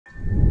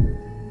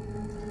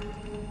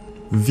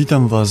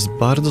Witam Was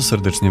bardzo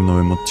serdecznie w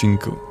nowym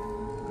odcinku.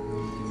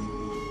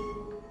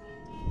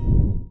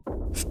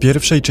 W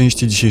pierwszej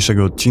części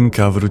dzisiejszego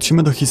odcinka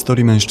wrócimy do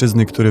historii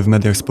mężczyzny, który w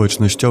mediach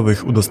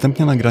społecznościowych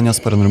udostępnia nagrania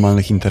z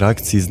paranormalnych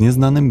interakcji z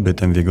nieznanym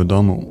bytem w jego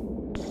domu.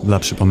 Dla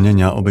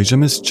przypomnienia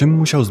obejrzymy, z czym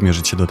musiał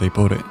zmierzyć się do tej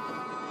pory.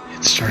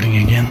 It's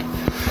starting again.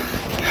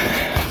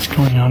 What's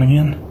going on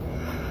again?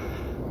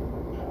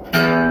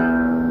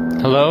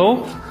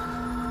 Hello?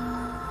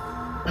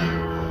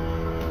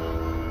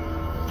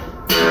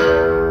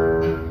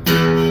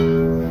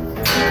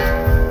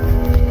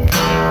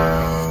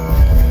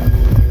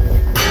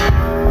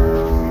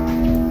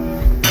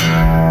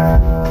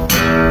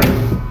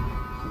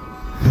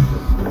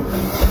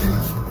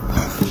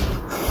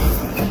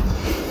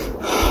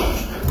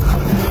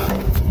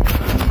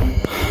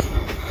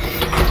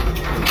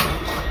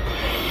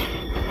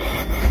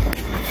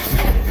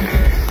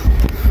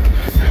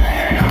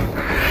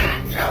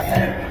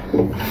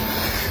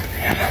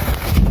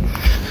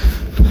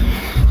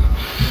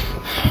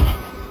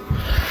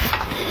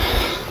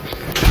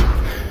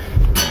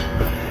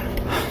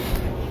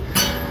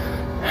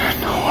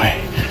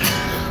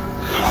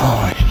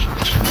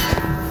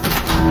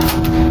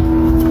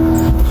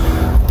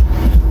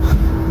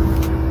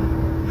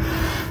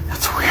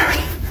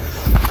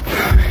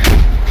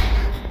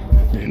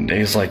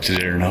 Days like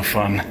today are no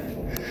fun.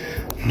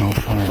 No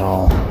fun at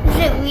all. Is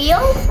it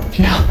real?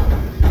 Yeah.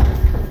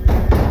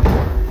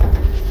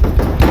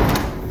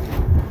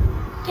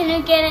 Can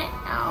you get it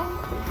now?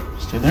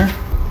 Stay there.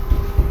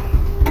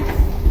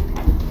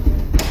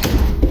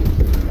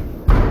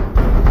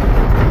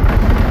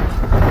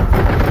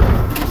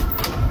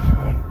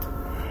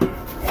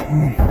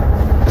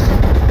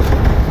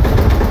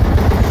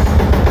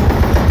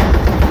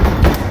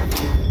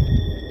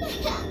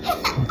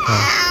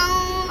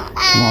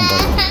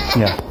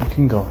 Yeah, you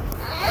can go.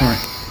 Come on.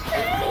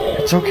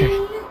 It's okay.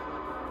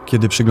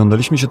 Kiedy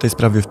przyglądaliśmy się tej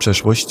sprawie w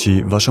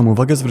przeszłości, Waszą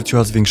uwagę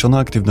zwróciła zwiększona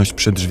aktywność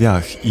przy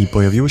drzwiach i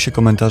pojawiły się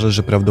komentarze,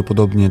 że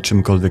prawdopodobnie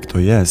czymkolwiek to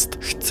jest,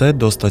 chce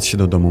dostać się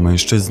do domu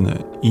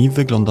mężczyzny i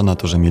wygląda na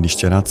to, że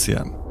mieliście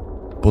rację.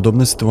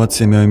 Podobne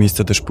sytuacje miały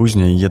miejsce też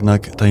później,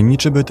 jednak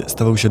tajemniczy byt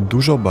stawał się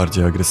dużo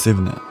bardziej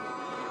agresywny.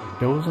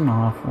 Dozing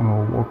off when we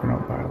were woken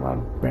up by a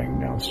loud bang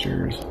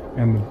downstairs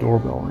and the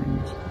doorbell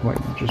rings. Like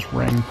it just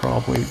rang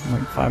probably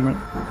like 5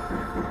 minutes.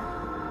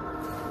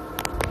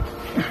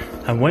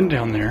 I went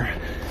down there,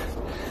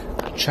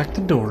 I checked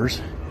the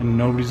doors, and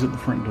nobody's at the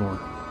front door.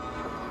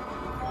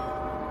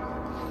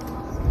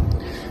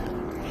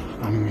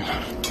 I'm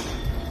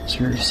gonna,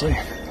 seriously,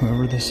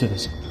 whoever this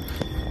is.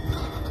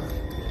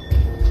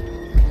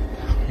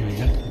 I'm gonna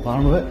get to the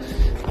bottom of it.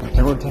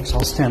 Whatever it takes,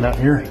 I'll stand out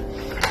here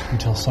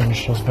until somebody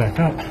shows back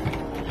up.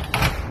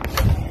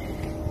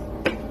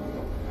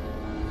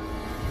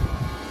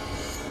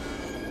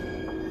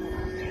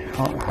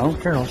 I don't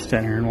care, I'll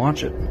stand here and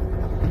watch it.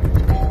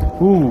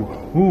 Ooh,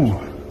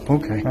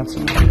 okay, that's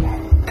enough.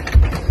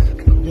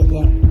 Get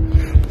that.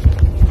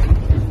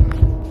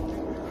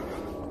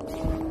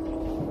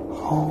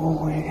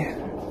 Holy.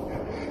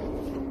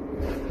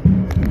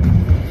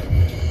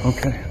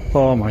 Okay,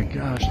 oh my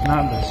gosh,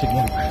 not this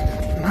again.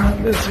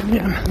 Not this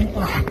again.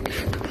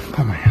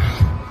 Oh my God.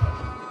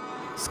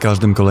 Z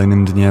każdym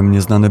kolejnym dniem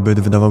nieznany byt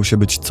wydawał się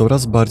być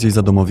coraz bardziej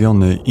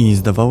zadomowiony i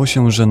zdawało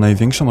się, że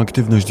największą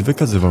aktywność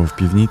wykazywał w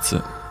piwnicy.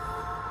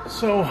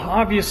 So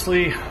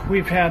obviously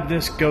we've had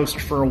this ghost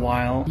for a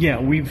while.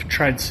 Yeah, we've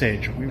tried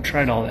sage. We've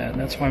tried all that.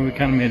 That's why we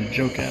kind of made a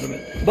joke out of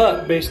it.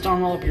 But based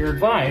on all of your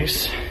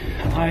advice,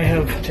 I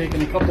have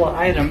taken a couple of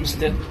items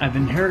that I've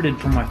inherited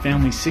from my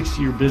family's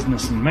 60-year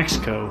business in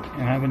Mexico,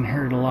 and I've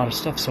inherited a lot of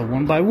stuff. So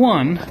one by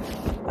one,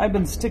 I've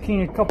been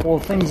sticking a couple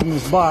of things in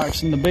this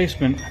box in the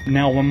basement.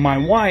 Now, when my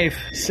wife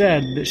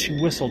said that she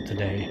whistled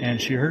today, and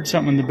she heard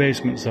something in the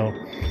basement, so...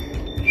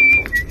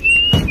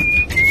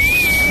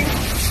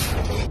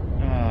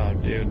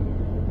 Dude,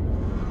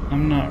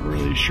 I'm not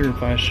really sure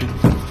if I should...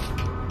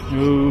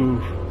 Ooh.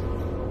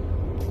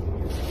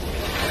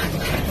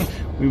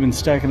 We've been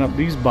stacking up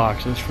these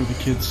boxes for the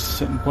kids to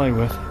sit and play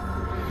with.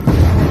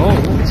 Oh,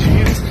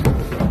 jeez.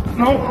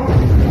 No!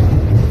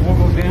 We'll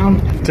go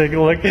down and take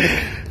a look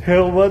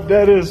at what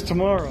that is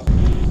tomorrow.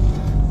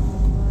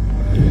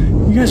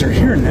 You guys are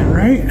hearing that,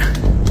 right?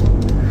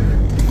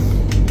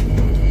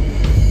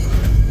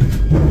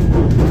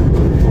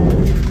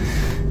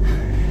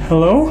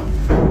 Hello?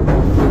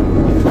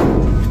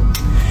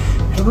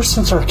 Ever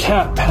since our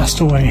cat passed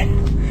away,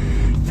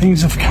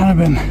 things have kind of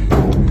been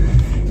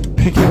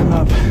picking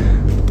up.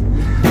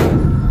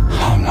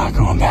 I'm not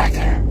going back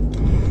there.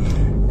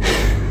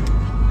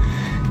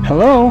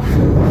 Hello?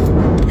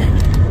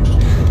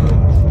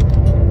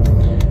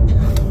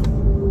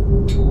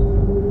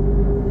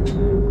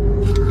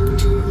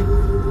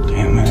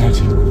 Damn it.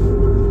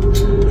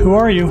 Who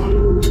are you?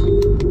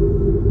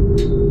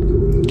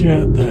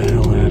 Get the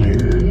hell out of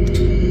here.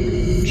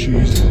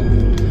 Jeez.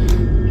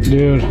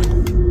 Dude.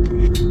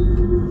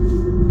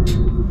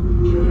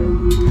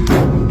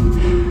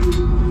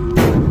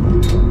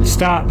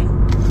 Stop.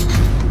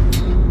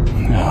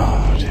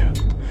 Oh, dude.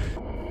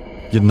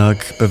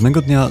 Jednak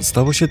pewnego dnia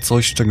stało się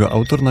coś, czego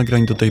autor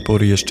nagrań do tej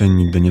pory jeszcze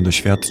nigdy nie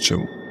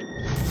doświadczył.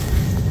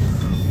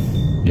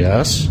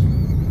 Yes?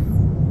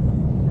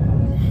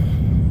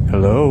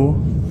 Hello?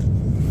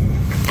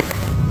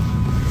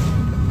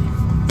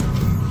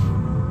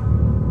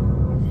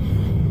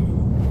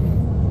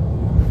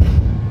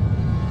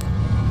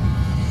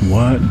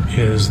 What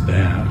is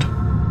that?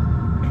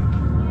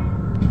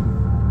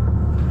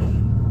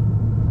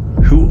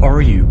 Who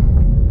are you?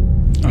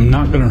 I'm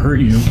not gonna hurt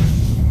you.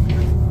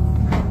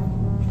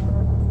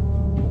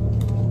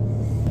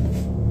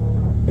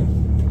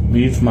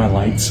 Leave my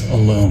lights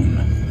alone.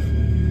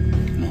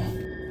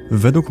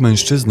 Według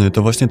mężczyzny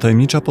to właśnie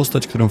tajemnicza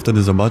postać, którą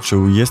wtedy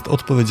zobaczył, jest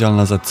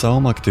odpowiedzialna za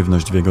całą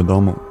aktywność w jego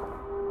domu.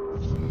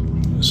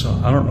 So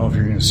I don't know if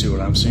you're gonna see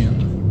what I'm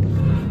seeing,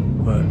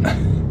 but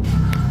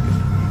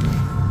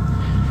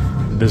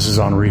this is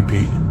on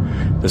repeat.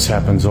 This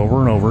happens over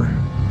and over,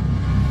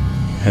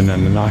 and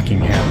then the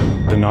knocking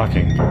happens. The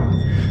knocking,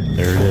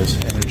 there it is,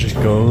 and it just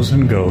goes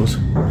and goes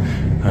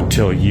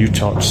until you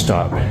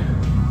stop.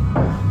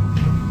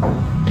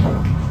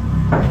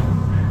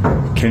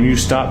 Can you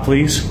stop,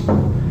 please?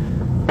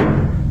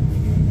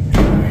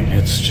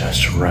 It's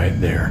just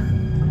right there.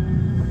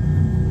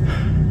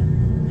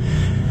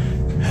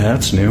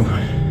 That's new.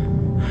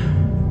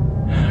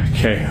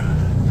 Okay.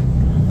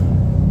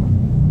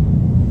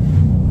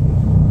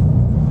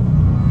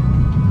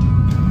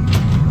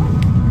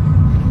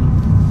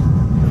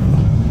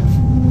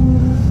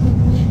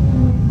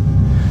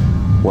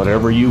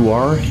 Whatever you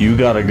are, you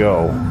gotta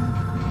go.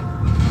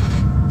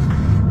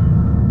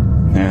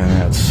 And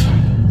that's...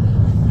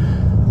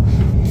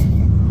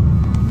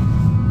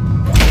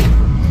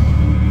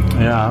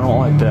 Yeah, I don't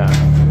like that.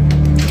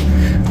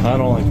 I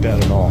don't like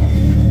that at all.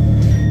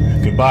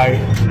 Goodbye.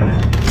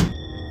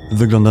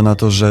 Wygląda na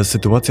to, że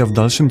sytuacja w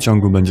dalszym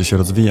ciągu będzie się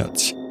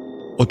rozwijać.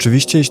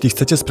 Oczywiście, jeśli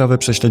chcecie sprawę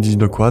prześledzić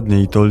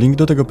dokładniej, to link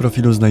do tego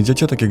profilu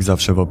znajdziecie tak jak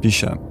zawsze w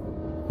opisie.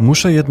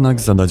 Muszę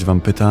jednak zadać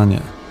wam pytanie.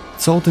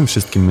 Co o tym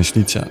wszystkim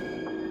myślicie?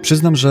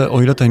 Przyznam, że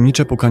o ile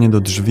tajemnicze pukanie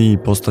do drzwi,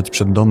 postać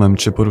przed domem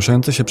czy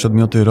poruszające się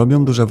przedmioty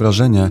robią duże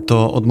wrażenie,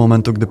 to od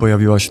momentu, gdy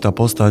pojawiła się ta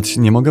postać,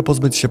 nie mogę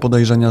pozbyć się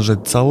podejrzenia, że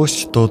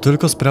całość to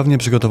tylko sprawnie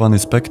przygotowany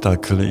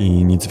spektakl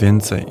i nic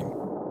więcej.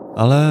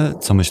 Ale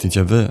co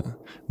myślicie wy?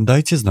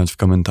 Dajcie znać w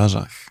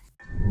komentarzach.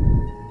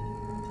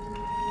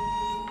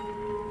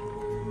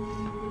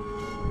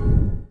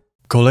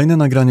 Kolejne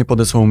nagranie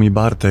podesłał mi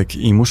Bartek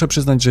i muszę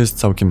przyznać, że jest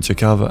całkiem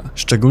ciekawe.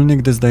 Szczególnie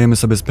gdy zdajemy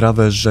sobie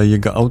sprawę, że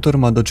jego autor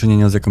ma do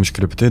czynienia z jakąś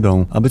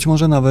kryptydą, a być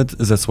może nawet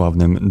ze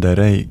sławnym The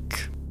Rake.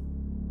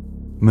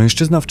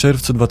 Mężczyzna w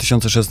czerwcu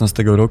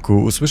 2016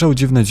 roku usłyszał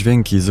dziwne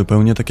dźwięki,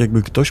 zupełnie tak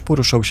jakby ktoś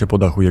poruszał się po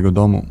dachu jego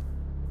domu.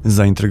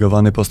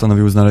 Zaintrygowany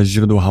postanowił znaleźć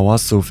źródło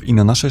hałasów i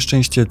na nasze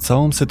szczęście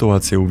całą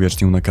sytuację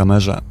uwiecznił na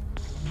kamerze.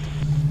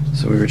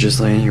 So we were just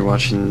laying here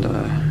watching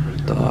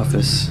the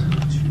office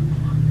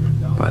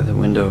by the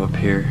window up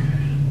here,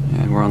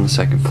 and we're on the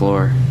second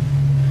floor,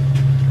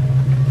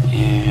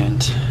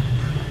 and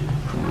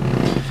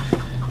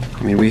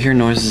I mean we hear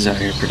noises out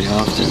here pretty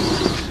often,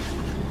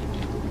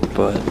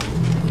 but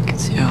you can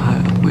see how high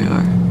up we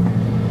are.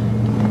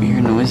 We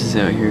hear noises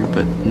out here,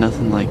 but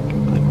nothing like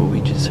what we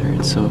just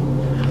heard, so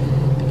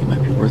I think it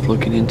might be worth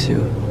looking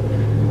into.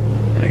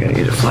 And I gotta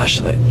get a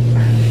flashlight.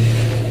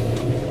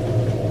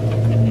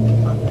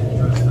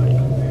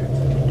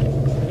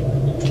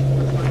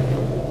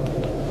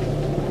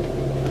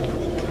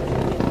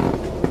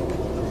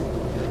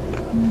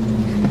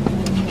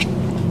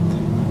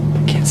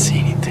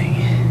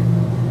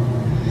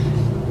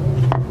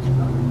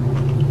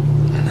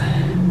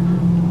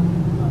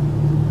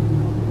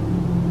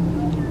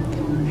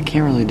 I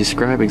can't really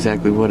describe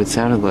exactly what it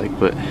sounded like,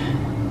 but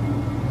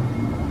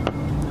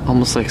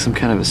almost like some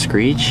kind of a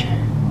screech.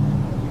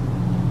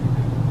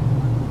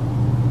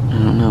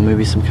 I don't know,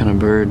 maybe some kind of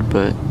bird,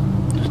 but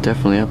it was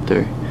definitely up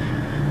there.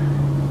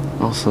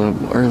 Also,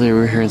 earlier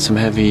we were hearing some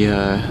heavy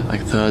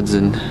like thuds,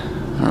 and I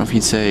don't know if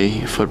you'd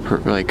say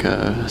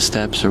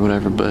steps or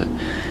whatever, but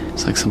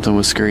it's like something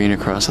was scurrying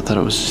across. I thought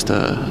it was just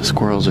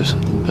squirrels or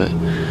something, but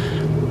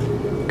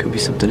it could be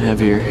something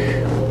heavier.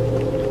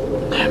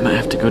 I might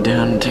have to go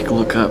down and take a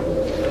look up.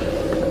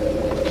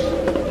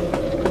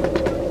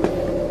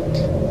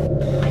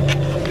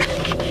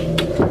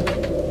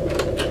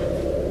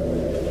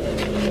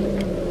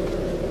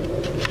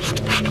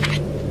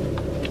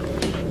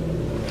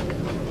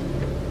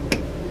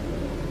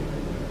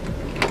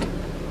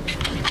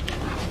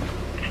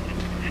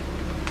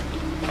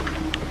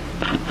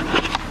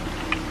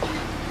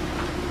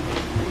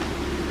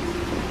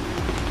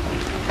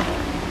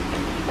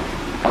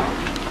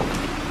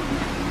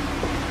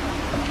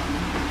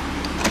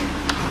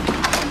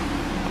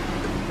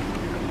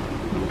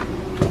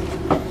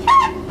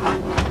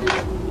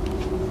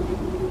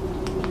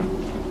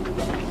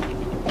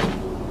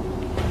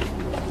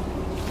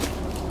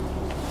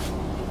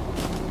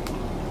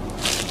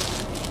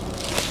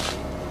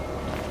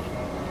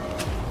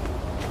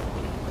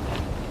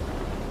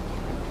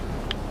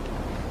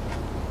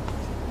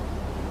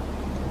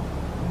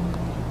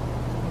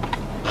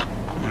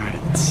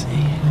 Let's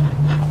see.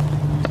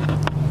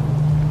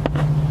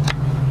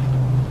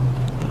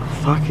 The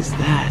fuck is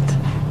that?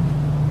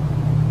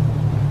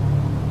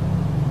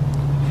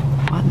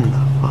 What in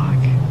the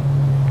fuck?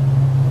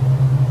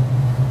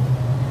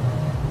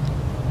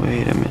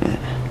 Wait a minute.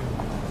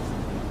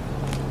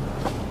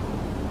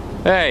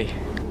 Hey!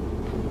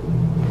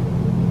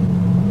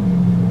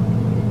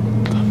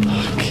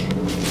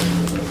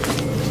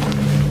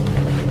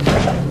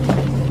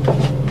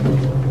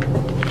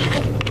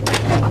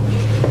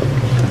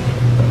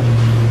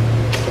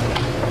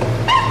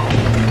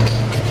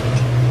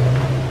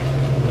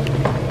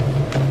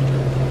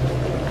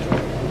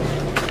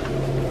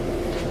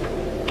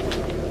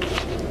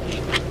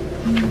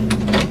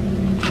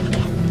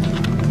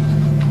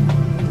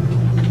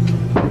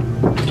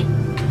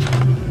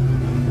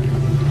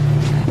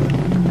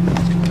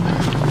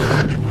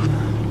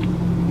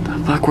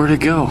 Where to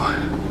go?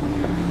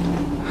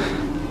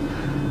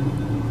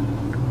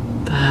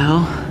 The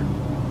hell?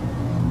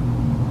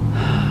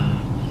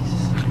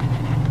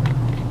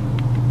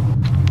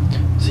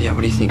 So yeah,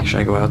 what do you think? Should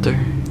I go out there?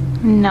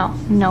 No,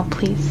 no,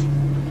 please.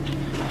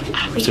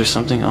 If there's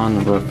something on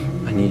the roof,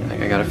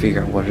 I gotta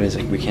figure out what it is.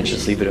 Like, we can't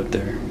just leave it up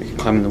there. It can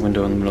climb in the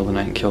window in the middle of the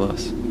night and kill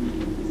us.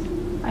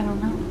 I don't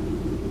know.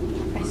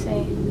 I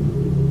say.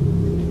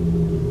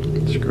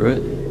 Screw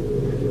it.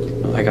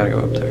 Well, I gotta go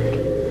up there.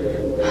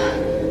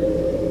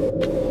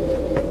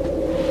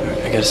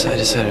 I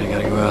decided I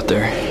gotta go out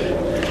there.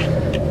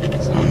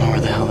 So I don't know where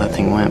the hell that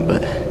thing went,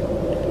 but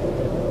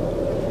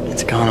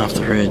it's gone off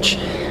the ridge.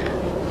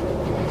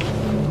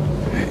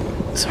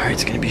 Alright, sorry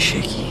it's gonna be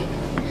shaky.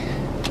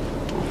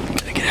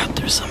 Gotta get out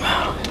there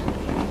somehow.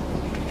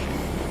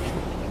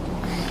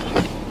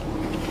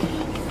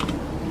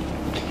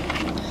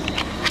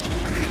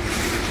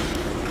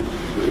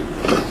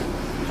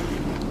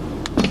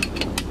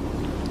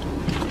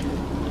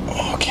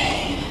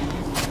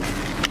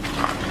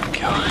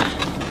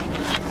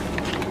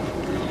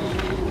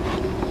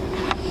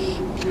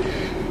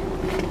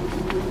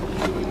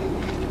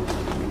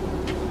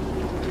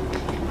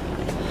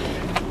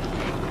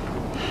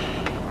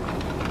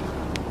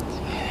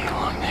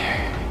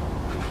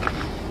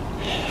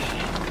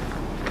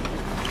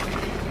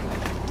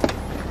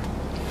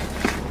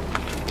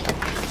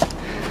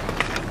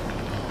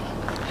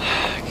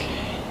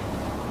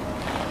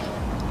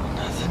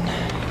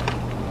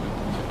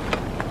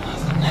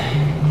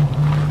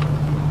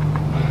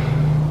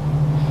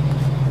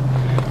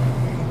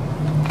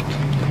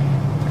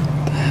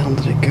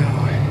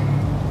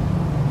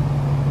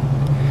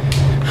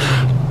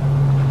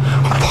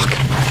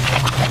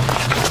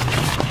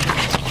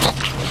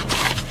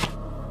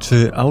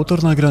 Czy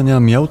autor nagrania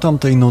miał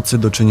tamtej nocy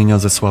do czynienia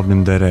ze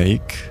sławnym The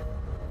Rake?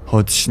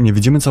 Choć nie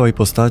widzimy całej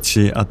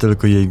postaci, a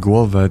tylko jej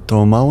głowę,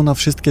 to mało na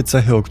wszystkie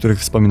cechy, o których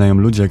wspominają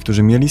ludzie,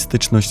 którzy mieli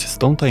styczność z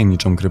tą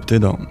tajemniczą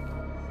kryptydą.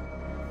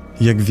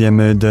 Jak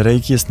wiemy, The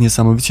Rake jest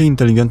niesamowicie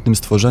inteligentnym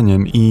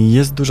stworzeniem i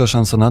jest duża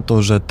szansa na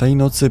to, że tej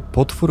nocy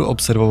potwór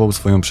obserwował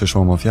swoją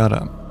przyszłą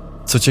ofiarę.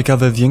 Co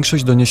ciekawe,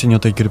 większość doniesień o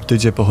tej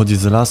kryptydzie pochodzi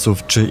z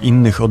lasów czy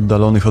innych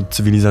oddalonych od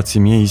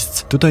cywilizacji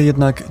miejsc. Tutaj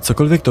jednak,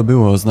 cokolwiek to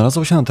było,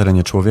 znalazło się na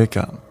terenie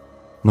człowieka.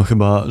 No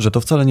chyba, że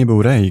to wcale nie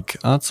był Rake,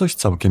 a coś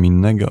całkiem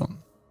innego.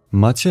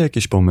 Macie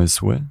jakieś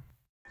pomysły?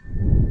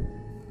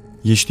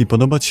 Jeśli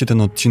podoba Ci się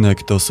ten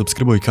odcinek, to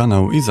subskrybuj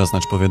kanał i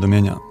zaznacz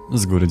powiadomienia.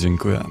 Z góry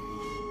dziękuję.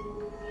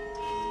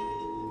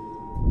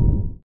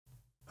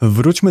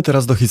 Wróćmy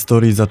teraz do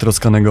historii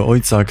zatroskanego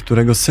ojca,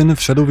 którego syn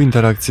wszedł w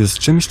interakcję z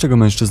czymś, czego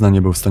mężczyzna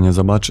nie był w stanie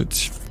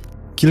zobaczyć.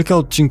 Kilka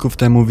odcinków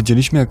temu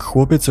widzieliśmy, jak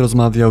chłopiec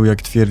rozmawiał,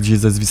 jak twierdzi,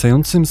 ze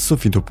zwisającym z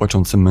sufitu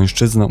płaczącym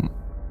mężczyzną.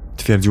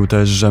 Twierdził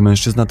też, że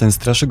mężczyzna ten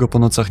straszy go po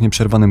nocach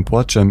nieprzerwanym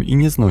płaczem i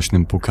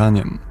nieznośnym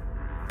pukaniem.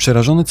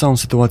 Przerażony całą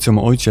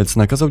sytuacją ojciec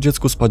nakazał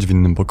dziecku spać w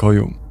innym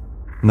pokoju.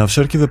 Na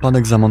wszelki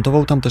wypadek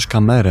zamontował tam też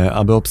kamerę,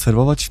 aby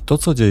obserwować to,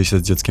 co dzieje się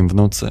z dzieckiem w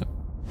nocy.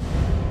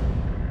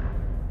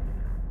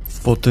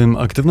 Po tym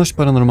aktywność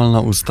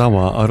paranormalna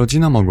ustała, a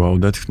rodzina mogła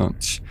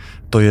odetchnąć.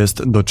 To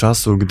jest do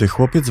czasu, gdy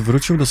chłopiec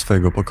wrócił do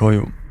swojego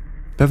pokoju.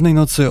 Pewnej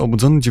nocy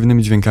obudzony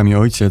dziwnymi dźwiękami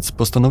ojciec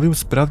postanowił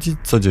sprawdzić,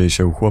 co dzieje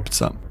się u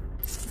chłopca.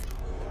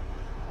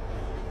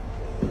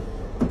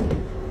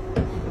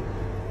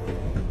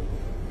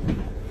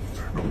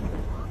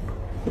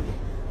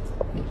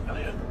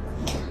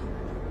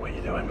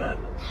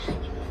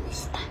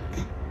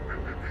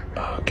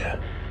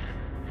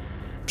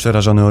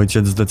 Przerażony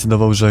ojciec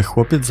zdecydował, że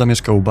chłopiec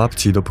zamieszkał u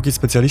babci, dopóki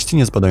specjaliści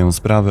nie zbadają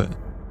sprawy.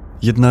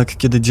 Jednak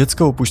kiedy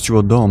dziecko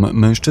opuściło dom,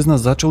 mężczyzna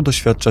zaczął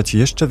doświadczać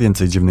jeszcze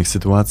więcej dziwnych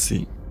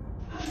sytuacji.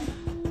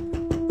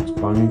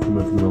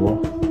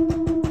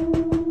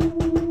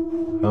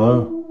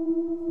 Hello?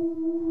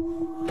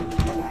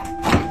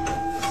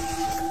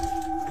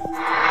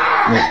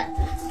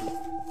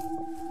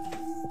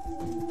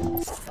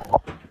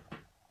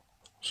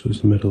 So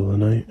it's the middle of the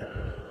night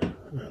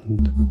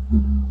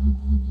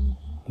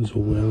and there's a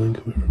wailing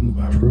coming from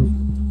the bathroom.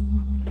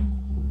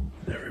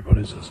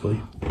 Everybody's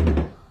asleep.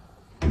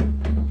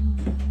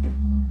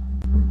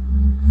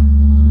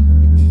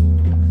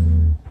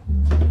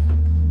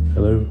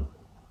 Hello?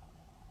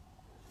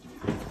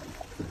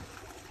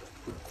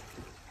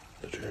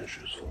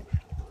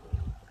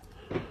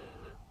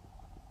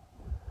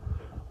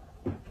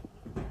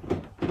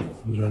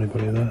 there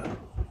anybody there?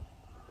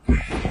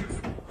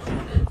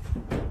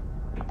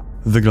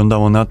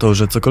 Wyglądało na to,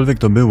 że cokolwiek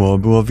to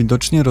było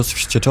widocznie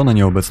rozwścieczone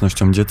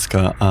nieobecnością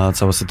dziecka, a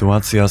cała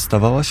sytuacja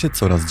stawała się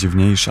coraz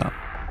dziwniejsza.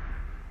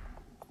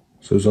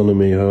 So it's on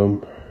me home,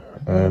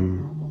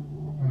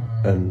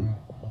 and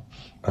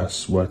I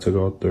swear to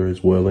God there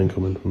is whirling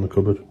coming from the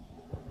cupboard.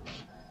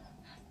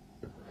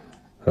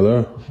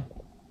 Hello?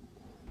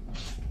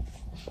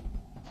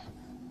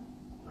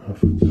 Oh,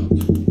 for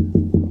God's sake.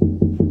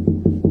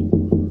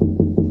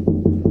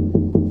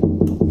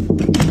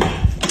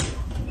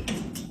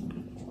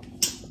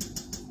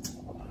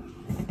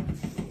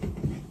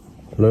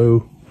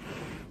 Hello?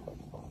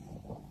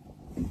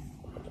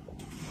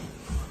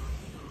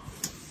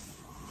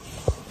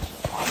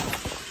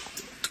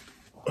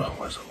 Oh,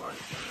 where's the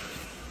light?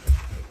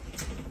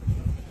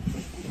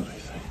 What do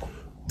you think?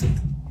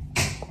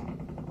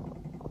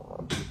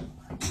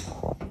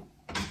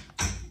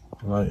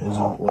 The light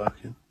isn't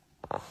working.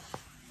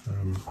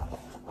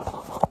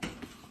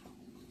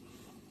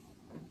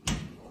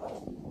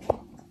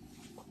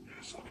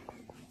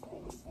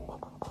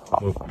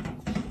 Oh.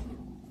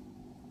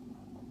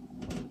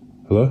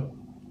 Hello?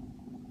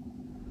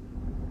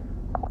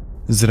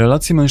 Z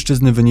relacji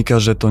mężczyzny wynika,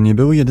 że to nie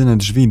były jedyne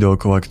drzwi,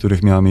 dookoła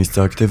których miała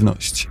miejsce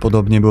aktywność.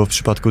 Podobnie było w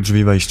przypadku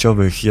drzwi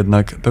wejściowych,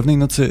 jednak pewnej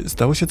nocy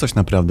stało się coś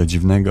naprawdę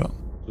dziwnego.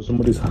 So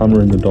somebody's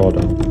hammering the door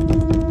down,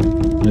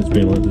 and it's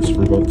been like this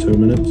for about 2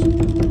 minutes,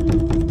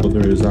 but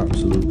there is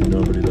absolutely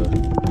nobody there.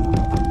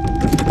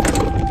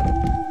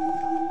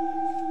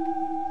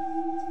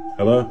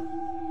 Hello?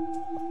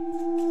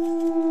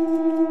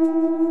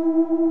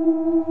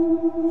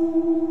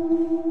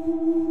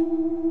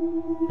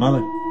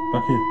 Malik,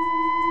 back here.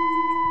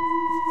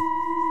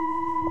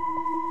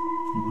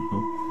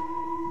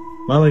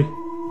 Malik.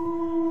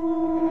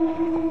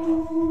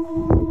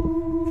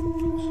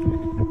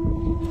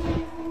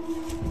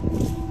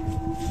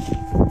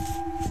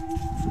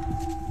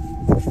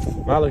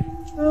 Malik.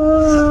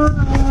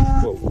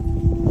 Whoa.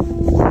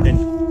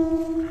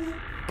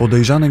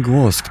 Podejrzany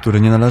głos,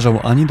 który nie należał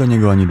ani do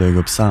niego, ani do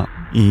jego psa.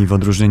 I w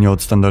odróżnieniu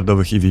od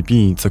standardowych EVP,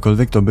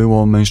 cokolwiek to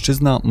było,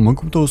 mężczyzna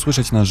mógł to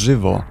usłyszeć na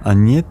żywo, a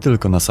nie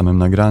tylko na samym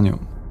nagraniu.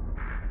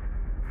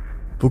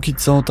 Póki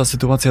co ta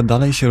sytuacja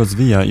dalej się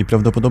rozwija i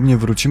prawdopodobnie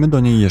wrócimy do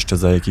niej jeszcze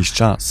za jakiś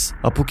czas.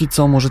 A póki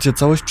co możecie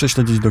całość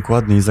prześledzić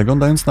dokładniej,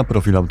 zaglądając na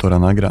profil autora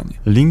nagrań.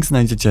 Link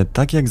znajdziecie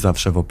tak jak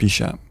zawsze w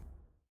opisie.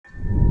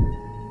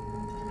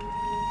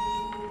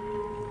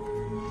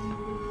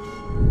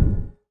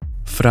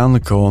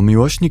 Franco,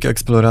 miłośnik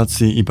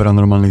eksploracji i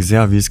paranormalnych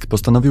zjawisk,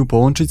 postanowił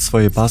połączyć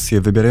swoje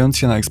pasje, wybierając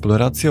się na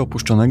eksplorację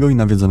opuszczonego i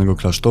nawiedzonego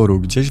klasztoru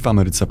gdzieś w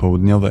Ameryce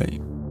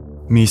Południowej.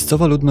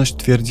 Miejscowa ludność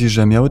twierdzi,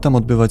 że miały tam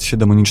odbywać się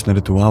demoniczne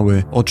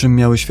rytuały, o czym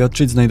miały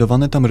świadczyć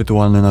znajdowane tam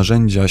rytualne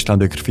narzędzia,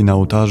 ślady krwi na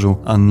ołtarzu,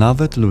 a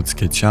nawet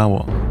ludzkie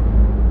ciało.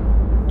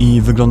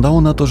 I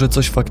wyglądało na to, że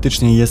coś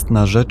faktycznie jest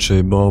na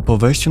rzeczy, bo po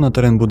wejściu na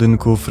teren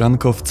budynku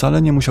Franco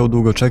wcale nie musiał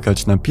długo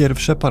czekać na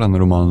pierwsze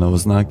paranormalne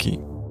oznaki.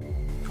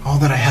 All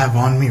that I have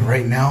on me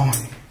right now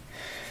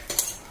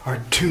are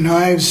 2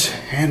 knives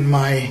and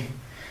my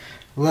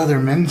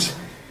Leathermans.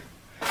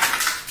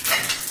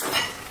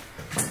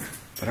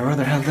 But I'd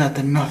rather have that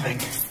than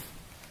nothing.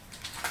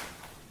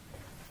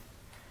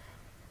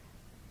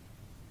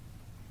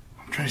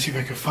 I'm trying to see if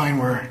I can find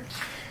where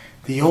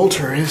the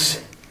altar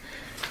is,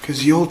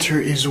 because the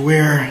altar is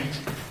where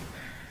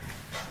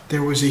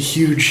there was a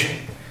huge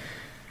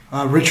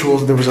ritual.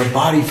 There was a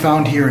body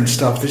found here and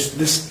stuff.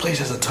 This place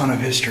has a ton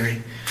of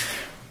history.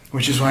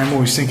 Which is why I'm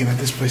always thinking that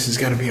this place has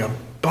got to be a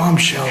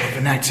bombshell of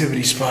an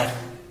activity spot.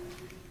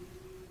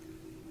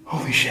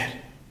 Holy shit.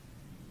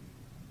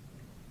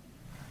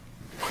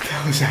 What the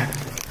hell is that?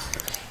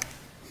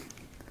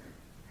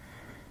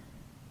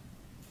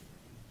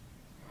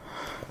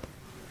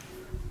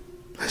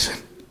 Listen.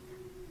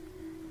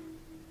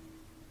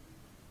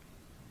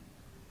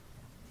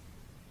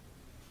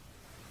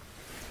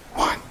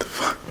 What the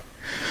fuck?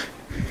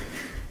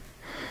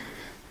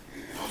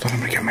 Hold on, I'm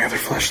gonna get my other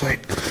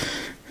flashlight.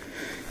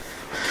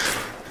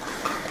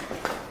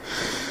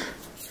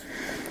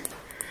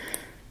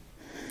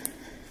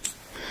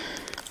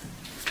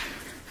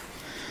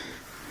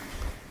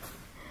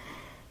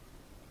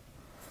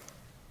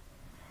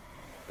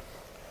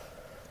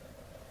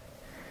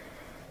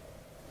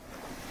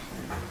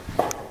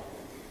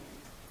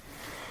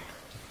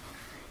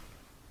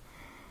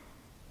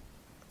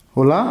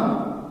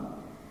 Hola?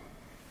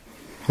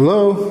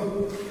 Hello?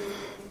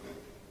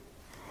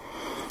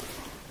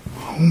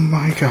 Oh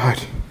my God.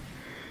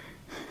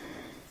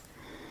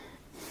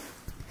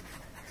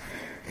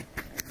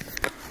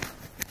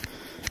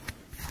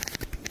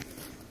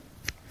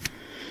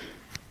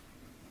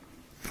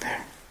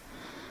 There.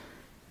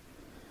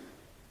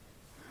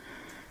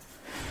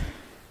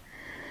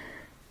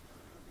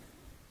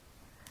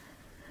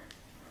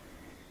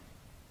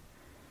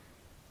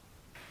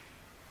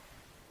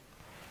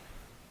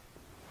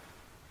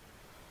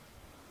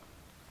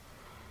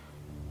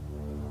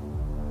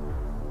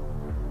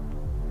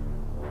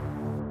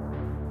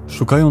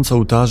 Szukając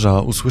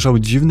ołtarza, usłyszał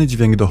dziwny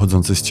dźwięk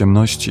dochodzący z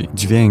ciemności.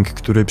 Dźwięk,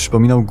 który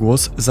przypominał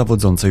głos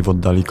zawodzącej w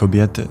oddali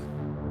kobiety.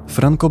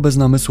 Franco bez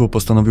namysłu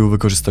postanowił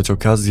wykorzystać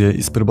okazję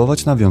i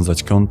spróbować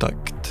nawiązać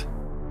kontakt.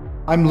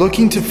 I'm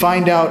looking to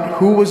find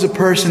out who was the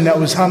person that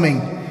was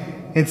humming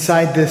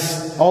inside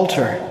this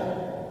altar.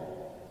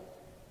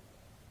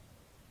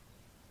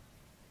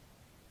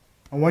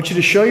 I want you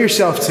to show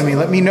yourself to me.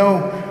 Let me know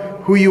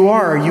who you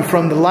are. Are you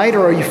from the light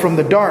or are you from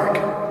the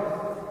dark?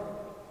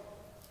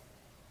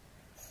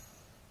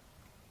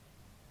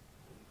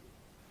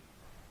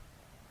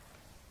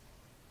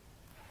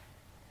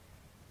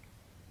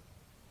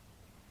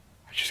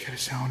 I just got a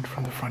sound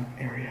from the front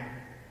area.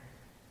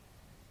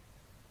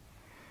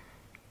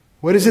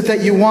 What is it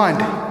that you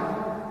want?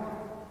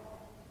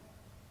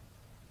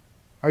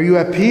 Are you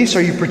at peace?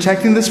 Are you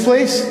protecting this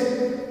place?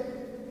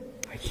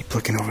 I keep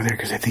looking over there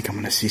because I think I'm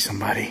going to see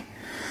somebody.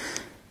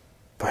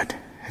 But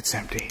it's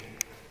empty.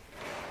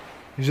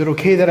 Is it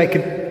okay that I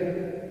could...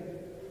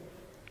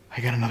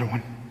 I got another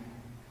one.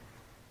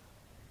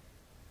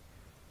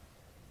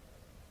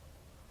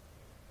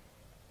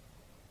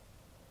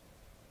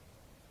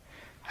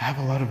 I have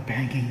a lot of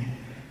banging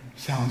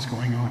sounds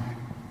going on.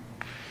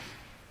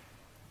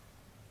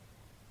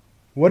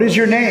 What is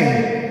your name?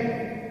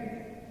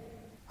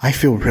 I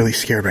feel really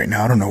scared right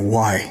now. I don't know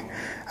why.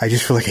 I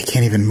just feel like I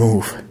can't even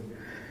move.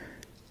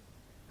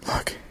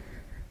 Look.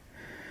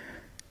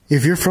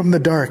 If you're from the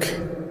dark,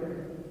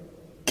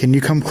 can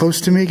you come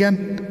close to me again?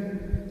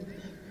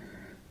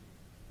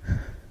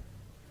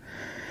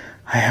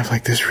 I have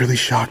like this really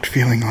shocked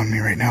feeling on me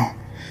right now.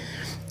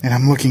 And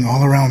I'm looking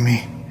all around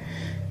me.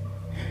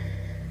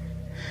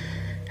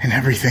 And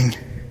everything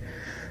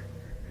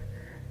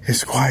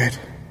is quiet.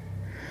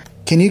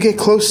 Can you get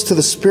close to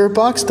the spirit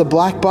box, the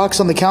black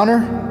box on the counter?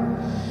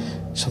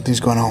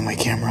 Something's going on with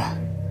my camera.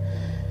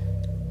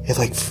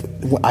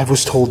 I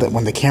was told that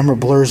when the camera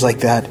blurs like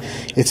that,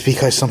 it's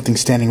because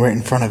something's standing right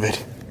in front of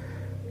it.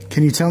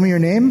 Can you tell me your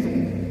name?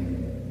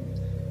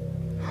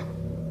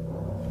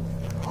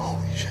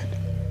 Holy shit.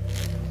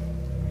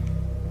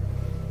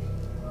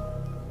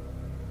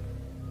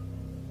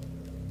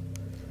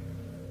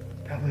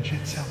 That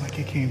legit sounded like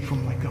it came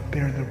from like up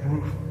there in the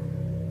roof.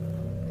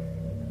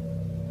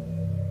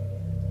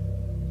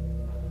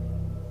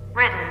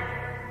 Written.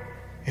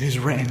 It is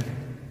written.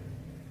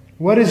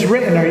 What is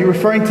written? Are you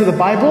referring to the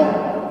Bible?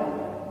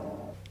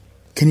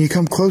 Can you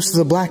come close to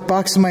the black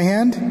box in my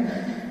hand?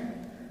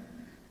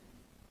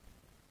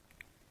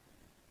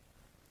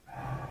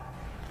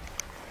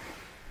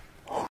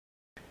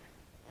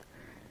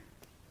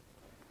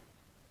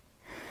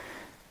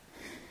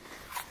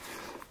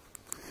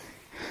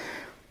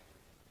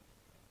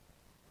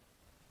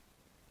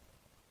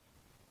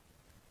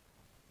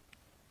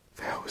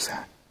 The hell was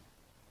that?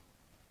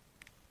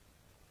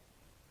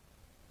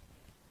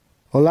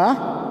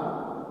 Hola?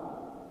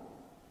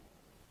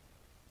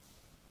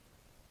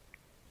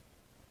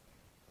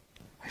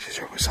 I just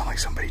heard what sounded like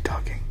somebody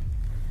talking.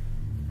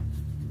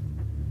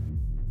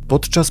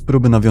 Podczas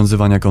próby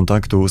nawiązywania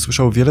kontaktu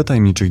usłyszał wiele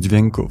tajemniczych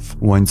dźwięków,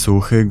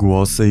 łańcuchy,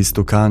 głosy i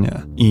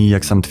stukanie. I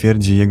jak sam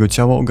twierdzi, jego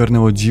ciało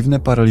ogarnęło dziwne,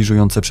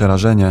 paraliżujące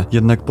przerażenie,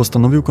 jednak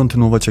postanowił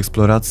kontynuować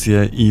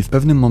eksplorację i w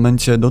pewnym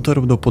momencie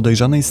dotarł do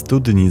podejrzanej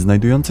studni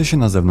znajdującej się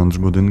na zewnątrz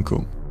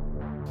budynku.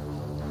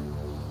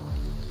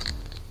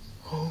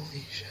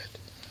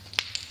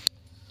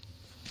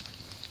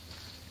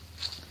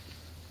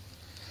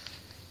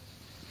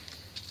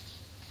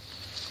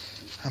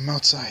 I'm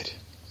outside.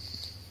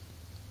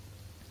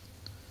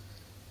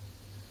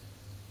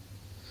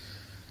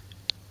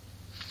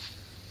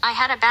 I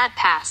had a bad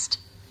past.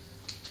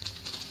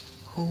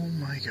 Oh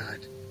my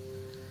God.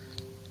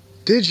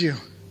 Did you?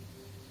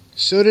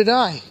 So did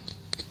I.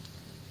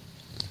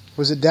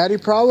 Was it daddy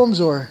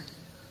problems or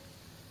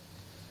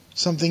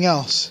something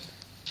else?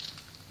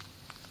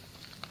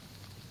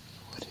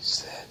 What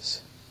is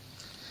this?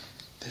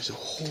 There's a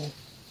hole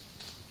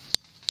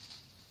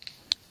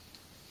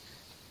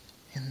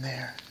in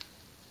there.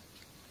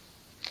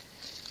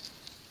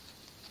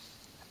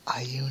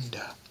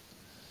 Ayunda.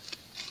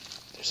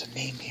 There's a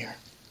name here.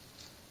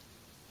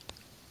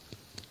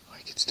 I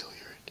can still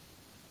hear it.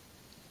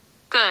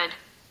 Good.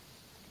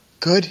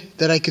 Good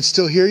that I could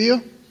still hear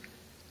you?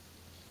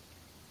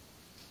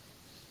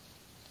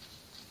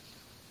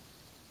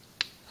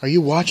 Are you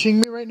watching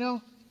me right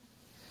now?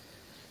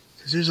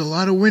 Because there's a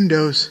lot of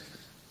windows.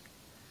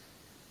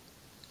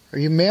 Are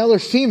you male or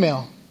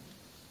female?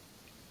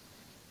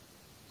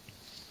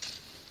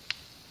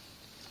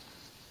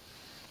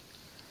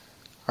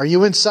 Are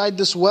you inside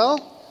this well?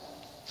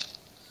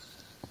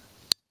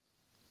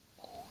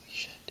 Holy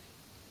shit.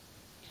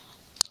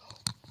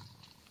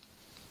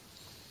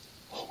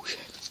 Oh shit.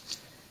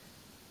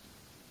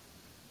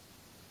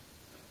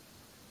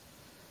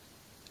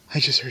 I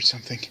just heard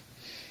something.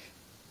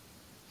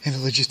 And it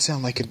legit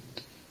sounded like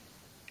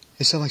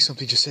it sounded like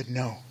something just said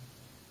no.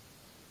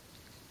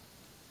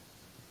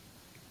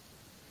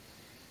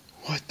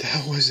 What the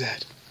hell was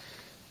that?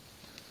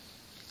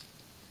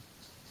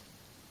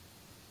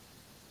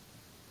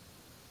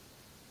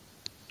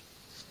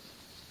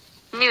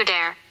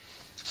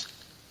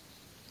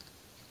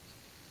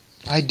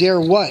 I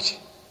dare what?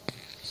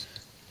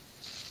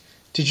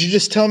 Did you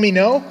just tell me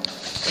no?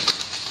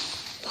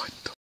 What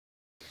the...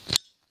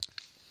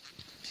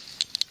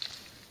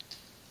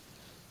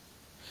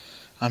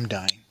 I'm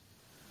dying.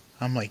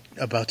 I'm like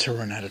about to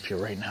run out of here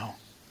right now.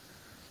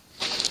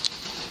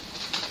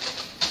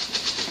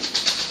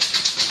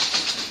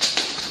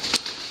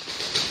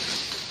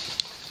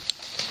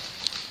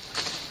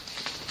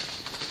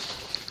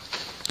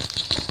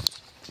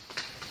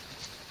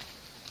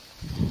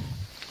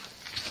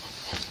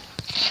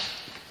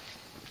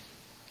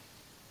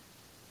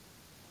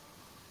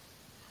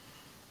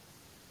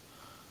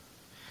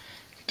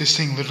 This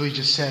thing literally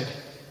just said,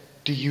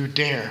 "Do you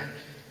dare?"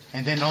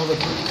 And then all the...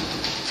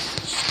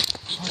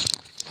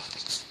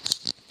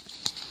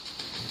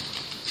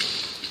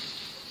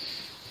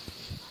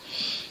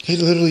 It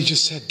literally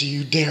just said, "Do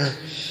you dare?"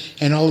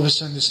 And all of a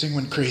sudden this thing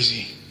went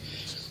crazy.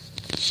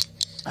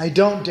 I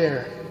don't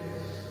dare.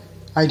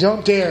 I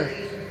don't dare.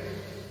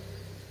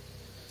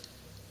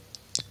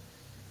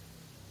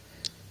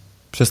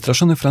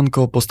 Przestraszony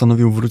Franco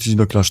postanowił wrócić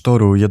do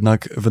klasztoru,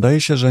 jednak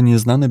wydaje się, że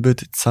nieznany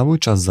byt cały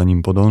czas za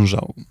nim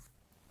podążał.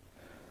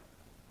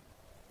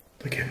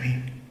 Look at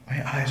me. My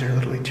eyes are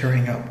literally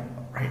tearing up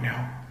right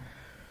now.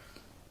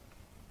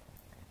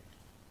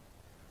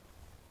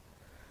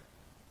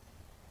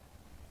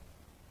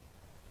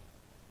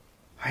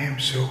 I am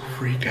so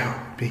freaked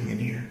out being in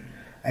here.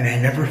 And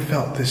I never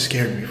felt this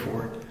scared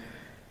before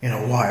in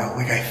a while.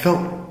 Like I felt,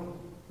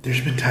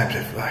 there's been times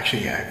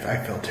I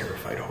felt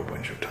terrified a whole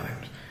bunch of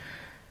times.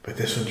 But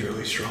this one's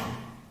really strong.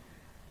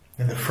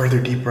 And the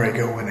further deeper I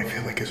go, and I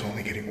feel like it's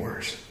only getting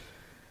worse.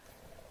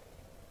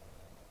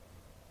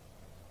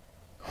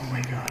 Oh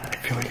my God, I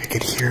feel like I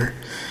could hear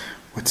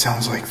what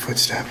sounds like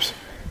footsteps.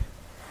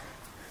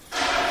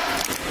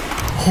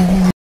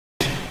 Oh.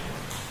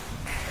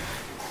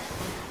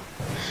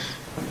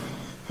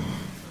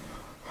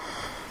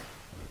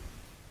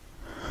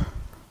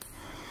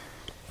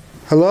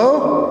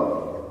 Hello?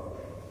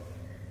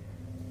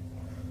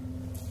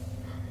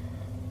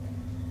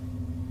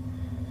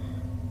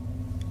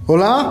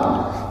 Hola?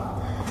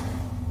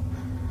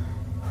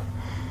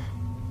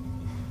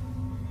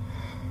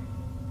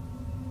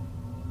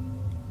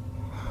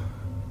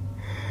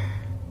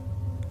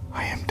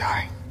 I am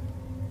dying.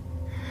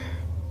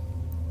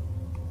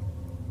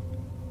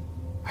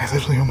 I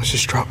literally almost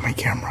just dropped my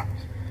camera.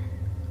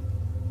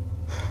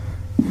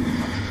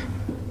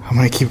 I'm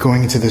gonna keep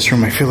going into this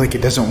room. I feel like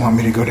it doesn't want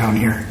me to go down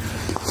here.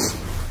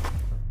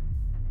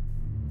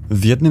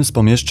 W jednym z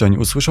pomieszczeń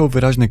usłyszał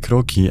wyraźne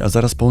kroki, a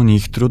zaraz po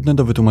nich trudne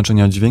do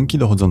wytłumaczenia dźwięki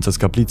dochodzące z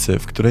kaplicy,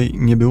 w której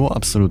nie było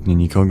absolutnie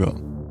nikogo.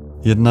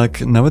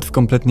 Jednak nawet w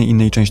kompletnie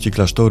innej części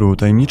klasztoru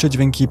tajemnicze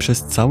dźwięki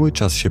przez cały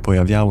czas się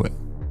pojawiały.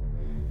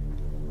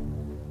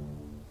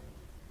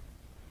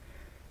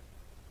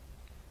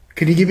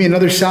 Can you give me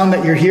another sound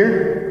that you're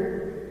here?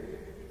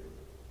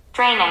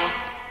 Draining.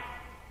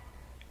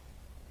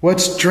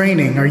 What's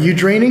draining? Are you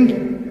draining?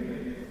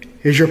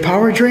 Is your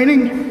power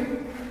draining?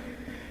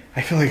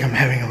 I feel like I'm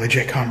having a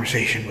legit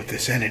conversation with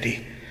this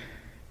entity.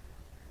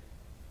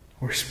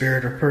 Or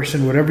spirit or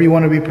person, whatever you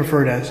want to be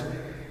preferred as.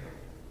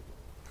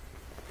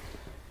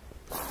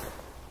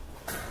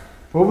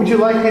 What would you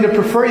like me to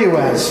prefer you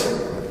as?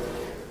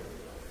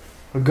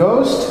 A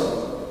ghost?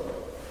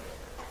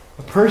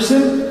 A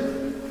person?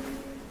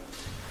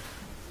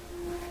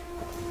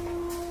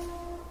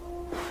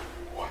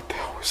 What the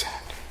hell was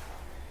that?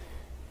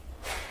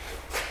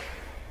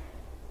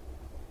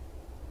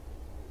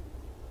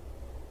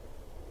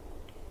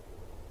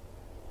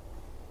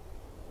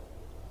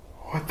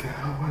 What the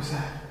hell was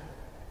that?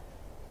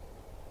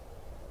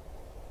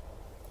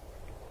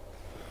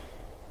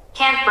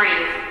 Can't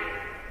breathe.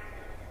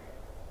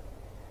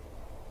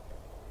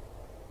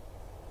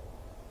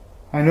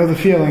 I know the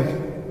feeling.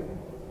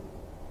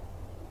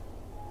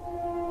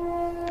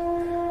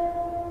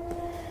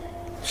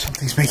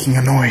 Something's making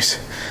a noise.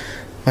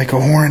 Like a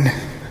horn.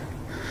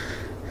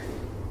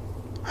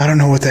 I don't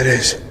know what that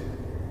is.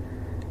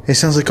 It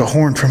sounds like a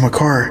horn from a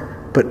car,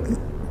 but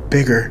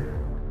bigger.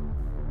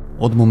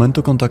 Od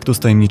momentu kontaktu z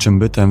tajemniczym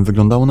bytem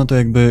wyglądało na to,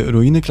 jakby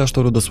ruiny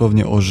klasztoru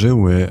dosłownie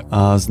ożyły,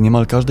 a z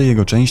niemal każdej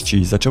jego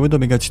części zaczęły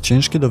dobiegać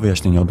ciężkie do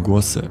wyjaśnienia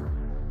odgłosy.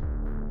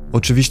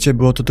 Oczywiście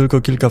było to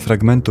tylko kilka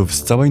fragmentów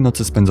z całej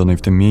nocy spędzonej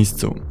w tym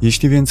miejscu.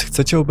 Jeśli więc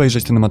chcecie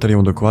obejrzeć ten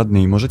materiał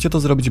dokładniej, możecie to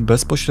zrobić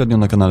bezpośrednio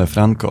na kanale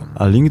Franco,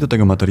 a link do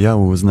tego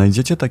materiału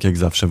znajdziecie tak jak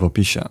zawsze w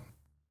opisie.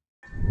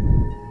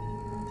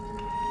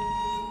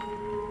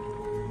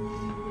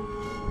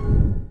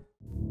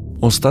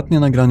 Ostatnie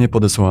nagranie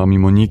podesłała mi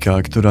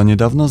Monika, która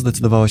niedawno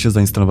zdecydowała się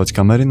zainstalować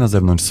kamery na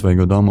zewnątrz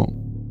swojego domu.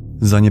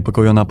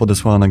 Zaniepokojona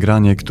podesłała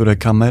nagranie, które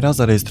kamera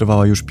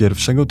zarejestrowała już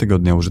pierwszego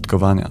tygodnia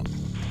użytkowania.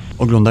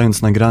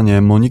 Oglądając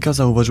nagranie, Monika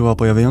zauważyła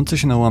pojawiający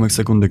się na ułamek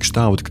sekundy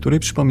kształt, który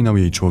przypominał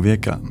jej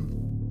człowieka.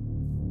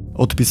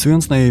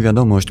 Odpisując na jej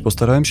wiadomość,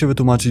 postarałem się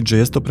wytłumaczyć, że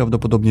jest to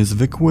prawdopodobnie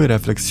zwykły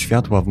refleks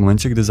światła w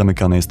momencie, gdy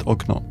zamykane jest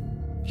okno.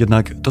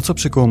 Jednak to, co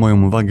przykuło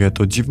moją uwagę,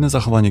 to dziwne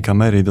zachowanie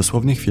kamery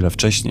dosłownie chwilę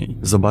wcześniej.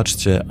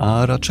 Zobaczcie,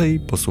 a raczej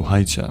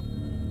posłuchajcie.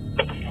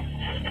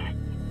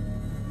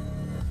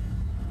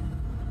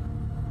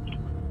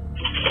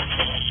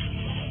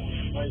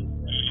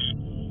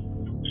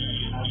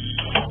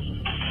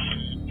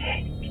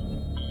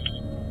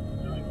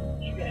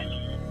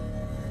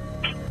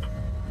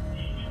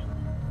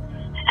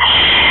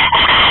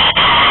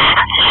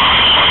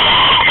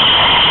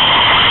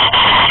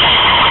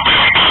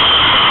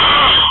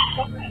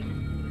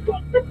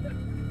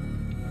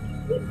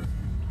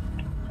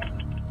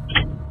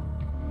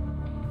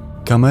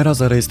 Kamera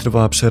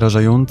zarejestrowała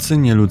przerażający,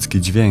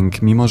 nieludzki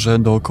dźwięk, mimo że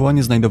dookoła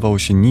nie znajdowało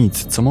się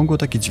nic, co mogło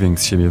taki dźwięk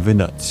z siebie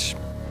wydać.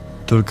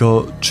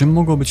 Tylko czym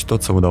mogło być to,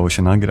 co udało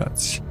się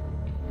nagrać?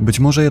 Być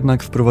może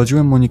jednak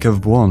wprowadziłem Monikę w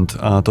błąd,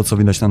 a to, co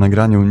widać na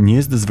nagraniu, nie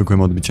jest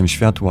zwykłym odbiciem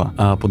światła,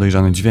 a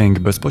podejrzany dźwięk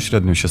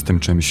bezpośrednio się z tym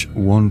czymś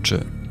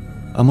łączy.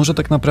 A może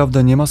tak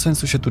naprawdę nie ma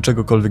sensu się tu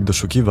czegokolwiek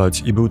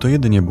doszukiwać i był to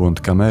jedynie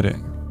błąd kamery?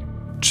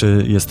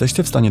 Czy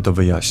jesteście w stanie to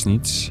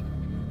wyjaśnić?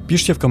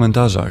 Piszcie w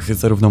komentarzach,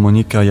 zarówno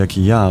Monika, jak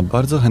i ja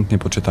bardzo chętnie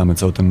poczytamy,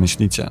 co o tym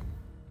myślicie.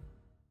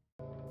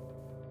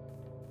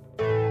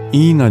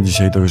 I na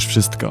dzisiaj to już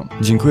wszystko.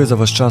 Dziękuję za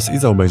wasz czas i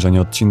za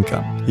obejrzenie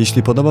odcinka.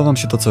 Jeśli podoba wam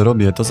się to, co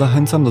robię, to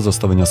zachęcam do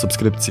zostawienia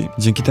subskrypcji.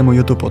 Dzięki temu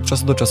YouTube od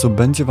czasu do czasu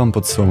będzie wam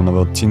podsyłał nowe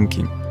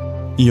odcinki.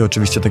 I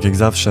oczywiście, tak jak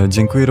zawsze,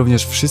 dziękuję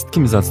również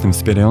wszystkim zacnym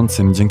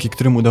wspierającym, dzięki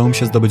którym udało mi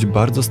się zdobyć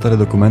bardzo stare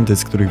dokumenty,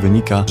 z których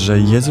wynika, że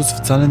Jezus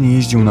wcale nie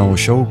jeździł na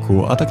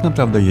osiołku, a tak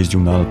naprawdę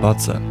jeździł na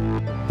alpace.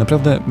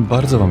 Naprawdę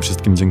bardzo wam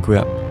wszystkim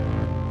dziękuję.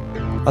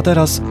 A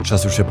teraz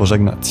czas już się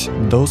pożegnać.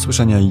 Do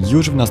usłyszenia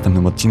już w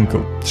następnym odcinku.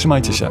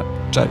 Trzymajcie się.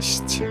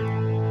 Cześć!